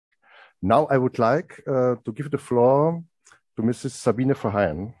Now I would like to give the floor to Mrs. Sabine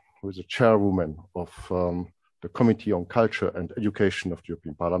VERHEYEN, who is the chairwoman of the Committee on Culture and Education of the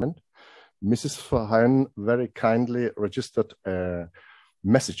European Parliament. Mrs. VERHEYEN very kindly registered a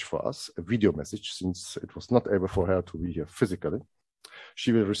message for us, a video message, since it was not able for her to be here physically.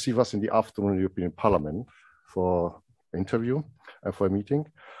 She will receive us in the afternoon in the European Parliament for an interview and for a meeting.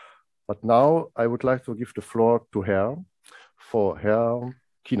 But now I would like to give the floor to her for her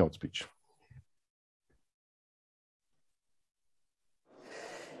keynote speech.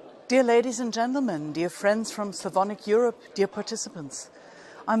 Dear ladies and gentlemen, dear friends from SLAVONIC Europe, dear participants,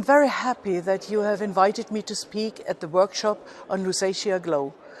 I'm very happy that you have invited me to speak at the workshop on Lusatia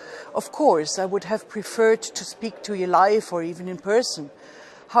Glow. Of course, I would have preferred to speak to you live or even in person.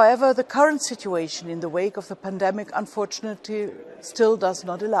 However, the current situation in the wake of the pandemic unfortunately still does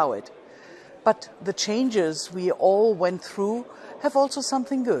not allow it. But the changes we all went through have also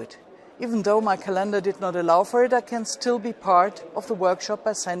something good. Even though my calendar did not allow for it, I can still be part of the workshop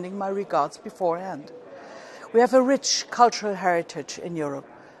by sending my regards beforehand. We have a rich cultural heritage in Europe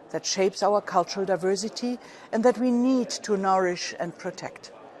that shapes our cultural diversity and that we need to nourish and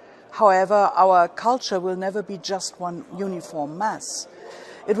protect. However, our culture will never be just one uniform mass.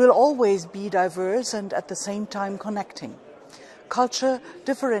 It will always be diverse and at the same time connecting. Culture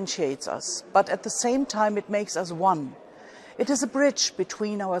differentiates us, but at the same time it makes us one. It is a bridge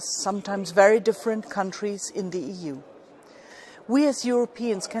between our sometimes very different countries in the EU. We as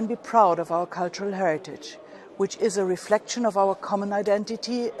Europeans can be proud of our cultural heritage, which is a reflection of our common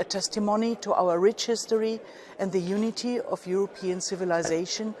identity, a testimony to our rich history and the unity of European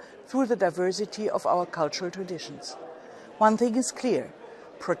civilization through the diversity of our cultural traditions. One thing is clear: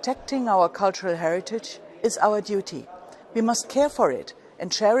 protecting our cultural heritage is our duty. We must care for it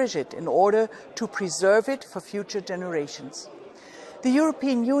and cherish it in order to preserve it for future generations. The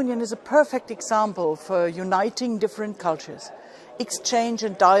European Union is a perfect example for uniting different cultures. Exchange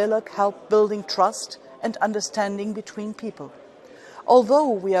and dialogue help building trust and understanding between people.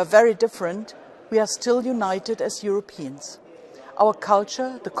 Although we are very different, we are still united as Europeans. Our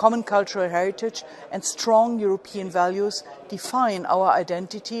culture, the common cultural heritage and strong European values define our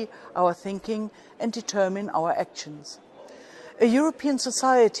identity, our thinking and determine our actions. A European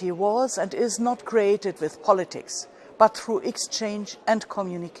society was and is not created with politics, but through exchange and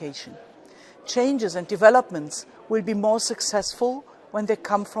communication. Changes and developments will be more successful when they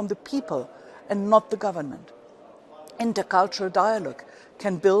come from the people and not the government. Intercultural dialogue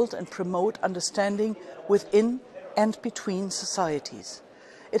can build and promote understanding within and between societies.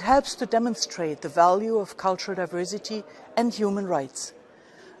 It helps to demonstrate the value of cultural diversity and human rights.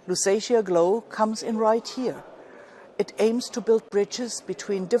 Lusatia Glow comes in right here. It aims to build bridges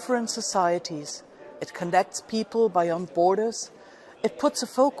between different societies. It connects people beyond borders. It puts a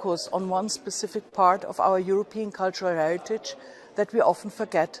focus on one specific part of our European cultural heritage that we often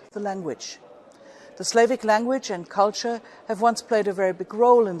forget: the language. The Slavic language and culture have once played a very big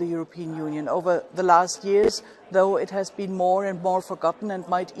role in the European Union over the last years, though it has been more and more forgotten and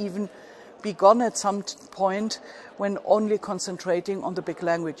might even be gone at some point when only concentrating on the big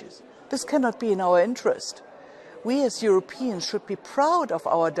languages. This cannot be in our interest. We as Europeans should be proud of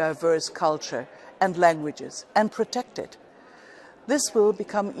our diverse culture and languages and protect it. This will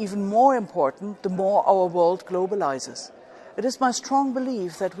become even more important the more our world globalizes. It is my strong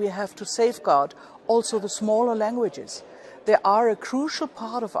belief that we have to safeguard also the smaller languages. They are a crucial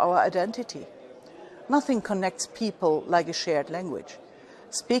part of our identity. Nothing connects people like a shared language.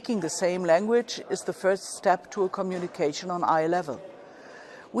 Speaking the same language is the first step to a communication on eye level.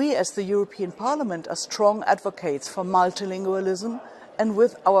 We as the European Parliament are strong advocates for multilingualism, and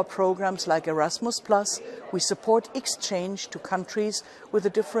with our programs like Erasmus+, we support exchange to countries with a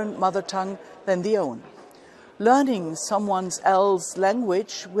different mother tongue than the own. Learning someone else's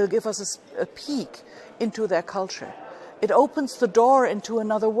language will give us a peek into their culture. It opens the door into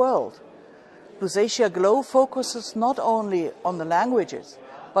another world. Lusatia Glow focuses not only on the languages,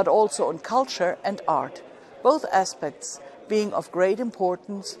 but also on culture and art, both aspects being of great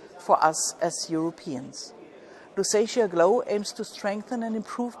importance for us as Europeans. Lusatia Glow aims to strengthen and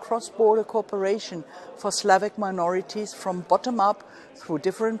improve cross-border cooperation for Slavic minorities from bottom up through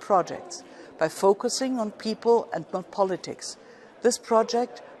different projects, by focusing on people and not politics. This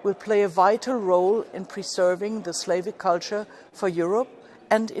project will play a vital role in preserving the Slavic culture for Europe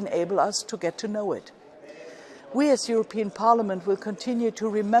and enable us to get to know it. We as European Parliament will continue to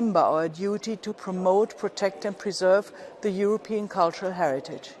remember our duty to promote, protect and preserve the European cultural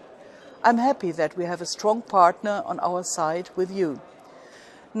heritage. I'm happy that we have a strong partner on our side with you.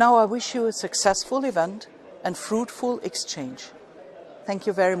 Now I wish you a successful event and fruitful exchange. Thank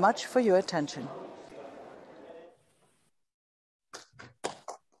you very much for your attention.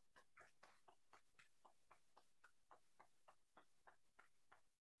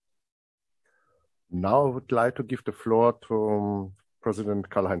 Now I would like to give the floor to President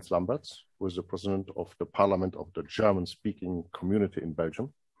Karl-Heinz Lambertz, who is the President of the Parliament of the German-speaking community in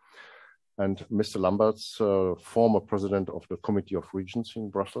Belgium. And Mr. Lambertz, former President of the Committee of Regions in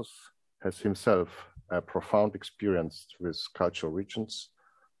Brussels, has himself a profound experience with cultural regions,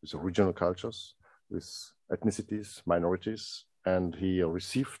 with regional cultures, with ethnicities, minorities, and he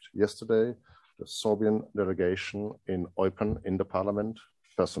received yesterday the Serbian delegation in Eupen in the Parliament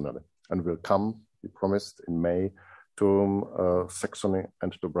personally, and will come, he promised, in May to Saxony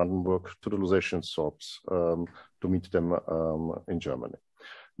and to Brandenburg, to the Lusatian Serbs, to meet them in Germany.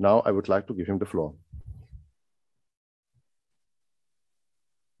 Now I would like to give him the floor.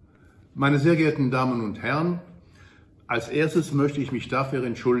 Meine sehr geehrten Damen und Herren, als erstes möchte ich mich dafür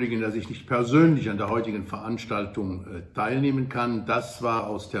entschuldigen, dass ich nicht persönlich an der heutigen Veranstaltung teilnehmen kann. Das war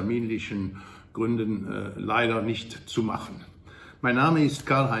aus terminlichen Gründen leider nicht zu machen. Mein Name ist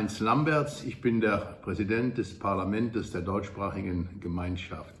Karl-Heinz Lambertz, ich bin der Präsident des Parlaments der deutschsprachigen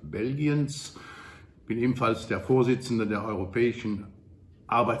Gemeinschaft Belgiens, bin ebenfalls der Vorsitzende der Europäischen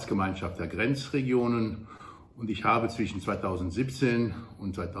Arbeitsgemeinschaft der Grenzregionen und ich habe zwischen 2017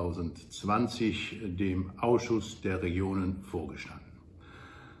 und 2020 dem Ausschuss der Regionen vorgestanden.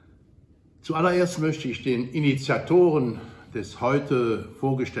 Zuallererst möchte ich den Initiatoren des heute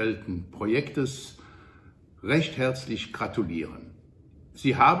vorgestellten Projektes recht herzlich gratulieren.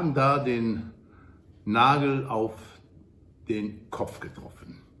 Sie haben da den Nagel auf den Kopf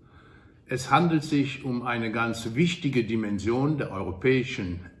getroffen. Es handelt sich um eine ganz wichtige Dimension der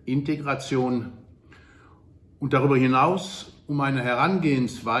europäischen Integration und darüber hinaus um eine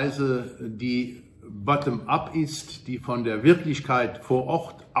Herangehensweise, die bottom-up ist, die von der Wirklichkeit vor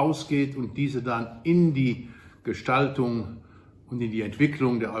Ort ausgeht und diese dann in die Gestaltung und in die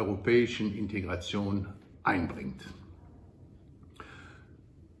Entwicklung der europäischen Integration einbringt.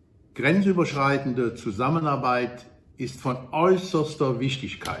 Grenzüberschreitende Zusammenarbeit ist von äußerster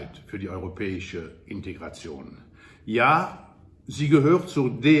Wichtigkeit für die europäische Integration. Ja, sie gehört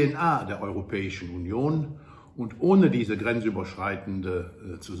zur DNA der Europäischen Union und ohne diese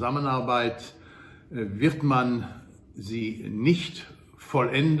grenzüberschreitende Zusammenarbeit wird man sie nicht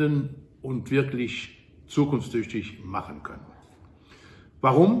vollenden und wirklich zukunftstüchtig machen können.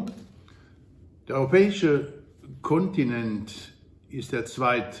 Warum? Der europäische Kontinent ist der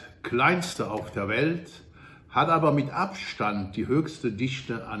zweitkleinste auf der Welt, hat aber mit Abstand die höchste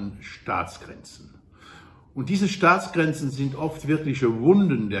Dichte an Staatsgrenzen. Und diese Staatsgrenzen sind oft wirkliche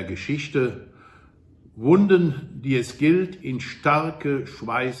Wunden der Geschichte, Wunden, die es gilt, in starke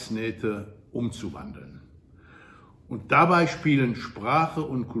Schweißnähte umzuwandeln. Und dabei spielen Sprache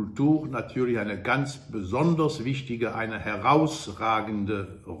und Kultur natürlich eine ganz besonders wichtige, eine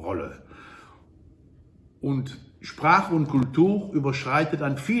herausragende Rolle. Und Sprache und Kultur überschreitet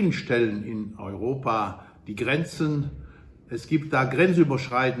an vielen Stellen in Europa die Grenzen. Es gibt da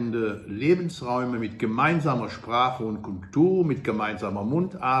grenzüberschreitende Lebensräume mit gemeinsamer Sprache und Kultur, mit gemeinsamer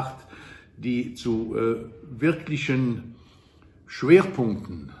Mundart, die zu wirklichen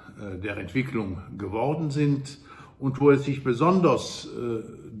Schwerpunkten der Entwicklung geworden sind und wo es sich besonders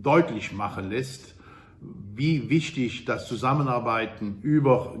deutlich machen lässt, wie wichtig das Zusammenarbeiten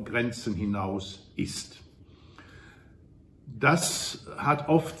über Grenzen hinaus ist. Das hat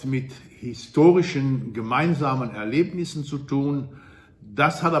oft mit historischen gemeinsamen Erlebnissen zu tun.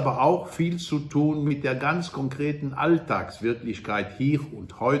 Das hat aber auch viel zu tun mit der ganz konkreten Alltagswirklichkeit hier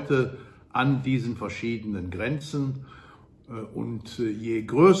und heute an diesen verschiedenen Grenzen. Und je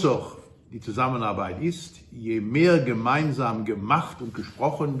größer die Zusammenarbeit ist, je mehr gemeinsam gemacht und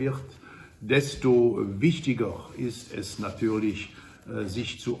gesprochen wird, desto wichtiger ist es natürlich,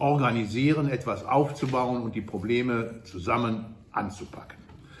 sich zu organisieren, etwas aufzubauen und die Probleme zusammen anzupacken.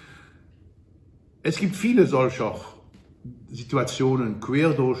 Es gibt viele solcher Situationen quer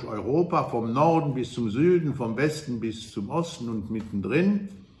durch Europa, vom Norden bis zum Süden, vom Westen bis zum Osten und mittendrin.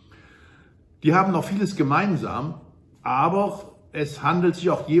 Die haben noch vieles gemeinsam, aber es handelt sich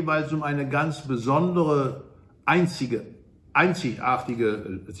auch jeweils um eine ganz besondere,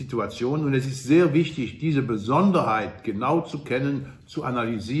 einzigartige Situation und es ist sehr wichtig, diese Besonderheit genau zu kennen, zu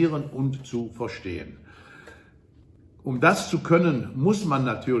analysieren und zu verstehen. Um das zu können, muss man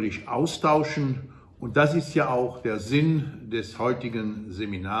natürlich austauschen und das ist ja auch der Sinn des heutigen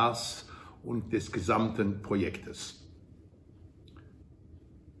Seminars und des gesamten Projektes.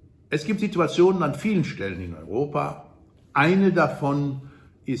 Es gibt Situationen an vielen Stellen in Europa. Eine davon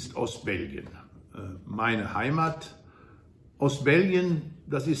ist Ostbelgien, meine Heimat. Ostbelgien,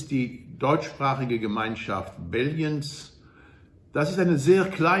 das ist die deutschsprachige Gemeinschaft Belgiens. Das ist eine sehr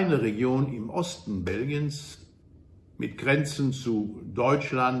kleine Region im Osten Belgiens mit Grenzen zu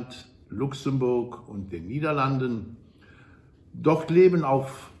Deutschland, Luxemburg und den Niederlanden. Dort leben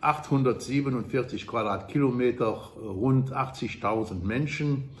auf 847 Quadratkilometer rund 80.000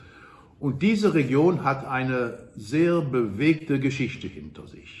 Menschen. Und diese Region hat eine sehr bewegte Geschichte hinter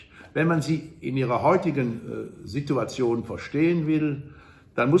sich. Wenn man sie in ihrer heutigen Situation verstehen will,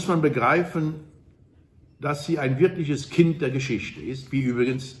 dann muss man begreifen, dass sie ein wirkliches Kind der Geschichte ist, wie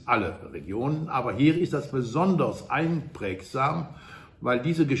übrigens alle Regionen. Aber hier ist das besonders einprägsam, weil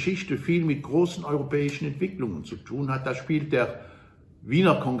diese Geschichte viel mit großen europäischen Entwicklungen zu tun hat. Da spielt der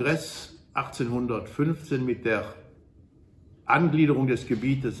Wiener Kongress 1815 mit der Angliederung des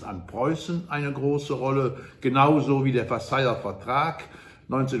Gebietes an Preußen eine große Rolle, genauso wie der Versailler Vertrag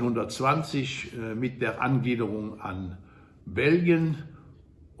 1920 mit der Angliederung an Belgien.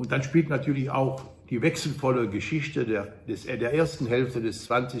 Und dann spielt natürlich auch die wechselvolle Geschichte der ersten Hälfte des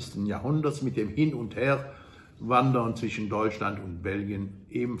 20. Jahrhunderts mit dem Hin- und Herwandern zwischen Deutschland und Belgien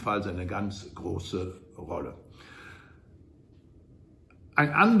ebenfalls eine ganz große Rolle. Ein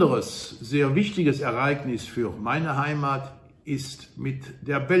anderes sehr wichtiges Ereignis für meine Heimat ist mit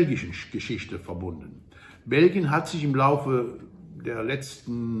der belgischen Geschichte verbunden. Belgien hat sich im Laufe der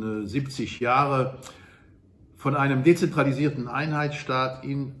letzten 70 Jahre von einem dezentralisierten Einheitsstaat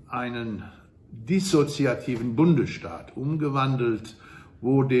in einen dissoziativen Bundesstaat umgewandelt,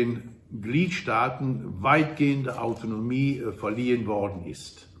 wo den Gliedstaaten weitgehende Autonomie verliehen worden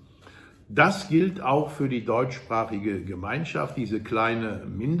ist. Das gilt auch für die deutschsprachige Gemeinschaft, diese kleine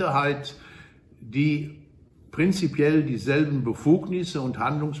Minderheit, die prinzipiell dieselben Befugnisse und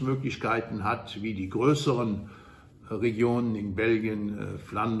Handlungsmöglichkeiten hat wie die größeren Regionen in Belgien,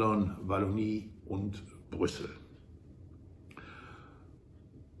 Flandern, Wallonie und Brüssel.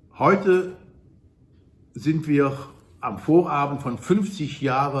 Heute sind wir am Vorabend von 50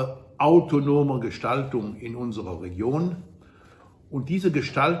 Jahren autonomer Gestaltung in unserer Region. Und diese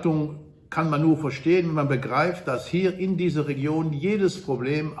Gestaltung kann man nur verstehen, wenn man begreift, dass hier in dieser Region jedes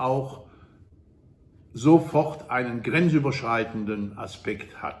Problem auch sofort einen grenzüberschreitenden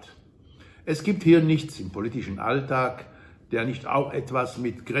Aspekt hat. Es gibt hier nichts im politischen Alltag, der nicht auch etwas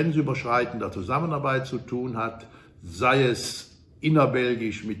mit grenzüberschreitender Zusammenarbeit zu tun hat, sei es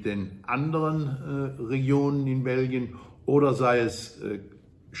innerbelgisch mit den anderen Regionen in Belgien oder sei es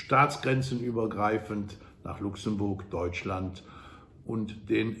staatsgrenzenübergreifend nach Luxemburg, Deutschland und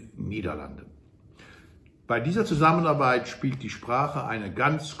den Niederlanden. Bei dieser Zusammenarbeit spielt die Sprache eine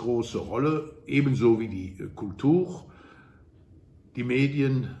ganz große Rolle, ebenso wie die Kultur, die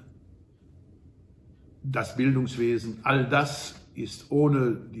Medien, das Bildungswesen. All das ist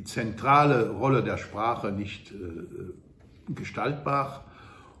ohne die zentrale Rolle der Sprache nicht gestaltbar.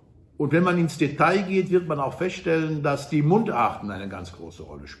 Und wenn man ins Detail geht, wird man auch feststellen, dass die Mundarten eine ganz große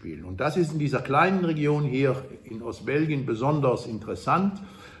Rolle spielen. Und das ist in dieser kleinen Region hier in Ostbelgien besonders interessant,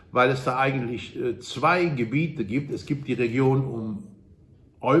 weil es da eigentlich zwei Gebiete gibt. Es gibt die Region um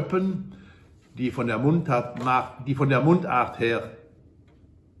Eupen, die von der Mundart her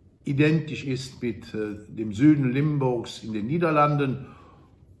identisch ist mit dem Süden Limburgs in den Niederlanden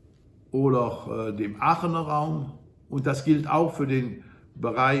oder dem Aachener Raum. Und das gilt auch für den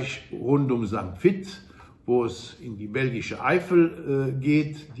Bereich rund um St. Vith, wo es in die belgische Eifel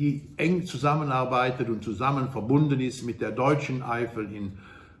geht, die eng zusammenarbeitet und zusammen verbunden ist mit der deutschen Eifel in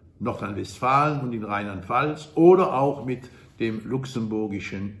Nordrhein-Westfalen und in Rheinland-Pfalz oder auch mit dem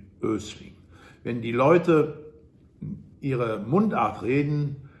luxemburgischen Ösling. Wenn die Leute ihre Mundart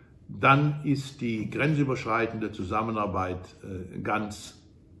reden, dann ist die grenzüberschreitende Zusammenarbeit ganz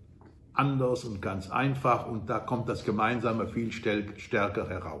anders und ganz einfach und da kommt das Gemeinsame viel stärker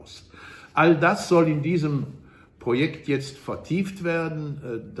heraus. All das soll in diesem Projekt jetzt vertieft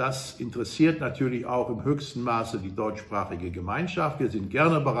werden. Das interessiert natürlich auch im höchsten Maße die deutschsprachige Gemeinschaft. Wir sind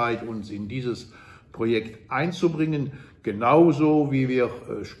gerne bereit, uns in dieses Projekt einzubringen, genauso wie wir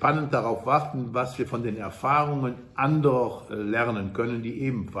spannend darauf warten, was wir von den Erfahrungen anderer lernen können, die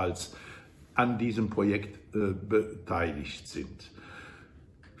ebenfalls an diesem Projekt beteiligt sind.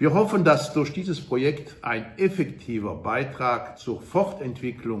 Wir hoffen, dass durch dieses Projekt ein effektiver Beitrag zur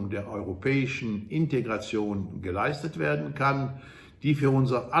Fortentwicklung der europäischen Integration geleistet werden kann, die für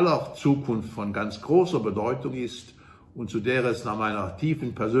unser aller Zukunft von ganz großer Bedeutung ist und zu der es nach meiner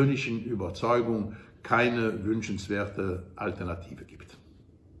tiefen persönlichen Überzeugung keine wünschenswerte Alternative gibt.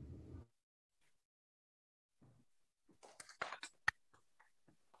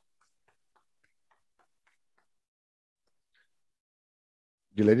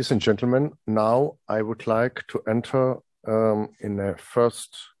 Dear ladies and gentlemen, now I would like to enter in a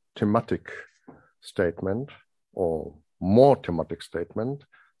first thematic statement or more thematic statement,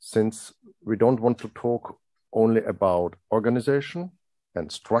 since we don't want to talk only about organization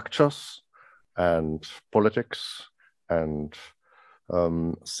and structures and politics and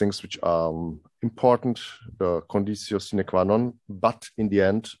things which are important, the conditio sine qua non, but in the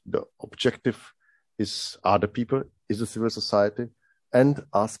end, the objective are the people, is a civil society, and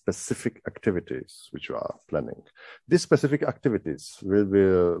are specific activities which we are planning. These specific activities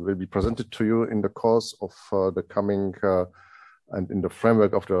will be presented to you in the course of the coming and in the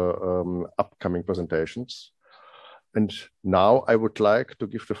framework of the upcoming presentations. And now I would like to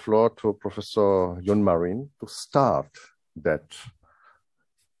give the floor to Professor MARIN to start that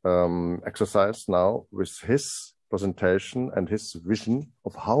exercise now with his presentation and his vision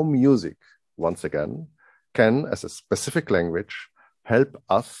of how music, once again, can, as a specific language, help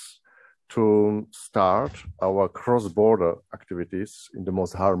us to start our cross-border activities in the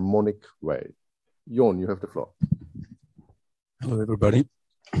most harmonic way. Jon, you have the floor. Hello, everybody.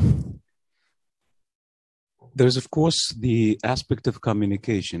 There's, of course, the aspect of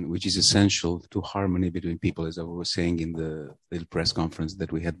communication, which is essential to harmony between people, as I was saying in the little press conference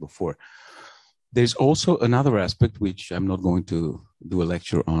that we had before. There's also another aspect, which I'm not going to do a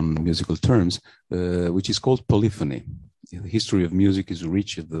lecture on musical terms, which is called polyphony. The history of music is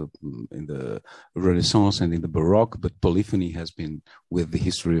rich in the Renaissance and in the Baroque, but polyphony has been with the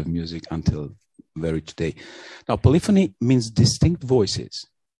history of music until very today. Now, polyphony means distinct voices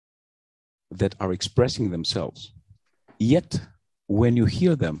that are expressing themselves. Yet, when you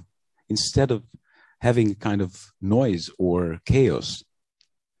hear them, instead of having a kind of noise or chaos,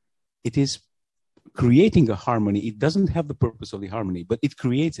 it is creating a harmony. It doesn't have the purpose of the harmony, but it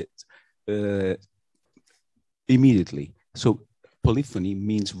creates it immediately. So polyphony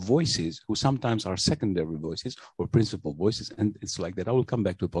means voices who sometimes are secondary voices or principal voices, and it's like that. I will come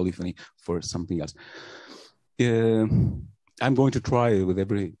back to polyphony for something else. I'm going to try with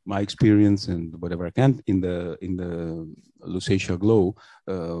my experience and whatever I can in the Lusatia Glow.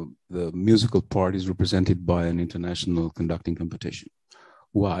 The musical part is represented by an international conducting competition.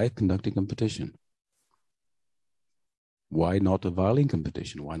 Why conducting competition? Why not a violin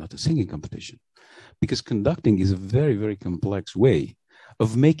competition? Why not a singing competition? Because conducting is a very, very complex way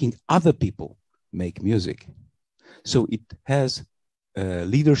of making other people make music. So it has a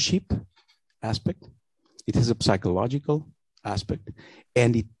leadership aspect, it has a psychological aspect,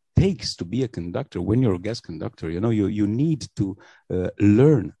 and it takes to be a conductor. When you're a guest conductor, you need to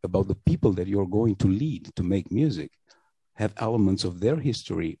learn about the people that you're going to lead to make music, have elements of their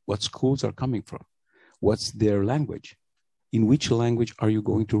history, what schools are coming from, what's their language, in which language are you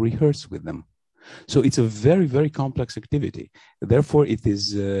going to rehearse with them. So it's a very, very complex activity. Therefore, it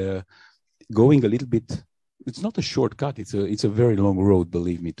is going a little bit. It's not a shortcut. It's a very long road,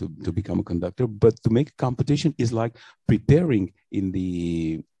 believe me, to become a conductor. But to make a competition is like preparing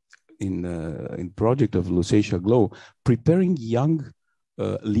in project of Lusatia Glow, preparing young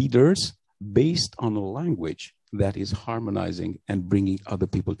leaders based on a language that is harmonizing and bringing other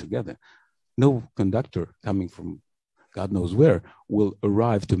people together. No conductor coming from God knows where will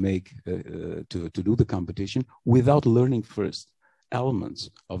arrive to make to do the competition without learning first elements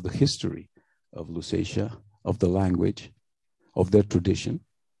of the history of Lusatia, of the language, of their tradition,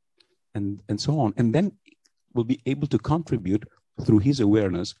 and so on. And then will be able to contribute through his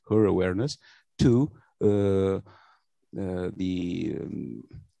awareness, her awareness, to the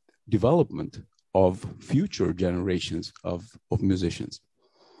development of future generations of musicians.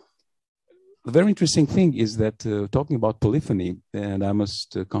 The very interesting thing is that talking about polyphony, and I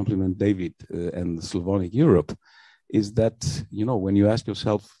must compliment David and Slavonic Europe, is that, when you ask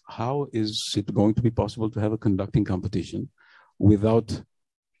yourself, how is it going to be possible to have a conducting competition without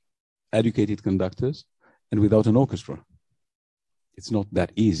educated conductors and without an orchestra? It's not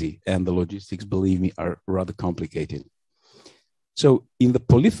that easy, and the logistics, believe me, are rather complicated. So in the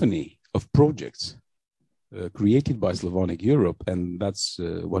polyphony of projects created by Slavonic Europe, and that's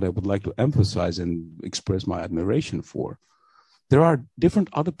what I would like to emphasize and express my admiration for, there are different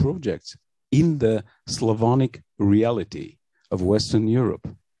other projects in the Slavonic reality of Western Europe.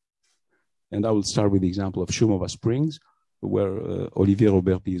 And I will start with the example of Šumava Springs, where Olivier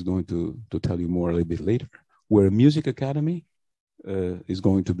Roberti is going to tell you more a little bit later, where a music academy is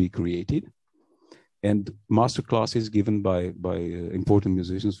going to be created, and master classes given by important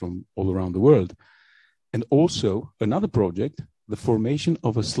musicians from all around the world. And also another project, the formation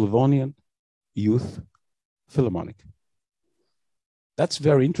of a Slavonian youth philharmonic. That's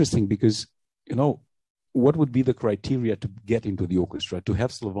very interesting because, what would be the criteria to get into the orchestra? To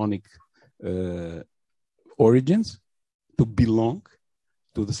have Slavonic origins to belong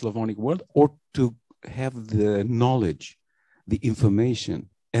to the Slavonic world or to have the knowledge, the information,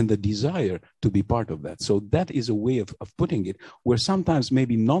 and the desire to be part of that. So that is a way of putting it, where sometimes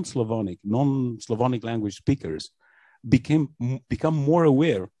maybe non-Slavonic language speakers become more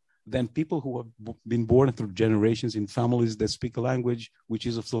aware than people who have been born through generations in families that speak a language which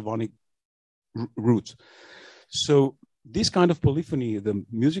is of Slavonic roots. So this kind of polyphony, the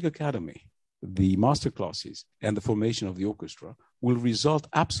Music Academy, the master classes, and the formation of the orchestra will result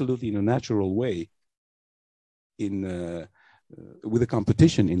absolutely in a natural way in with a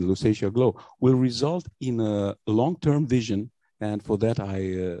competition in Lusatia Glow, will result in a long-term vision. And for that,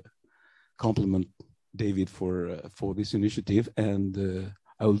 I compliment David for this initiative. And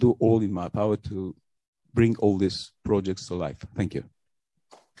I will do all in my power to bring all these projects to life. Thank you.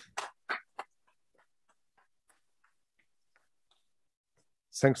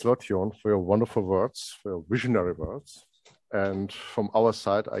 Thanks a lot, Jon, for your wonderful words, for your visionary words. And from our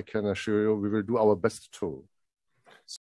side, I can assure you we will do our best to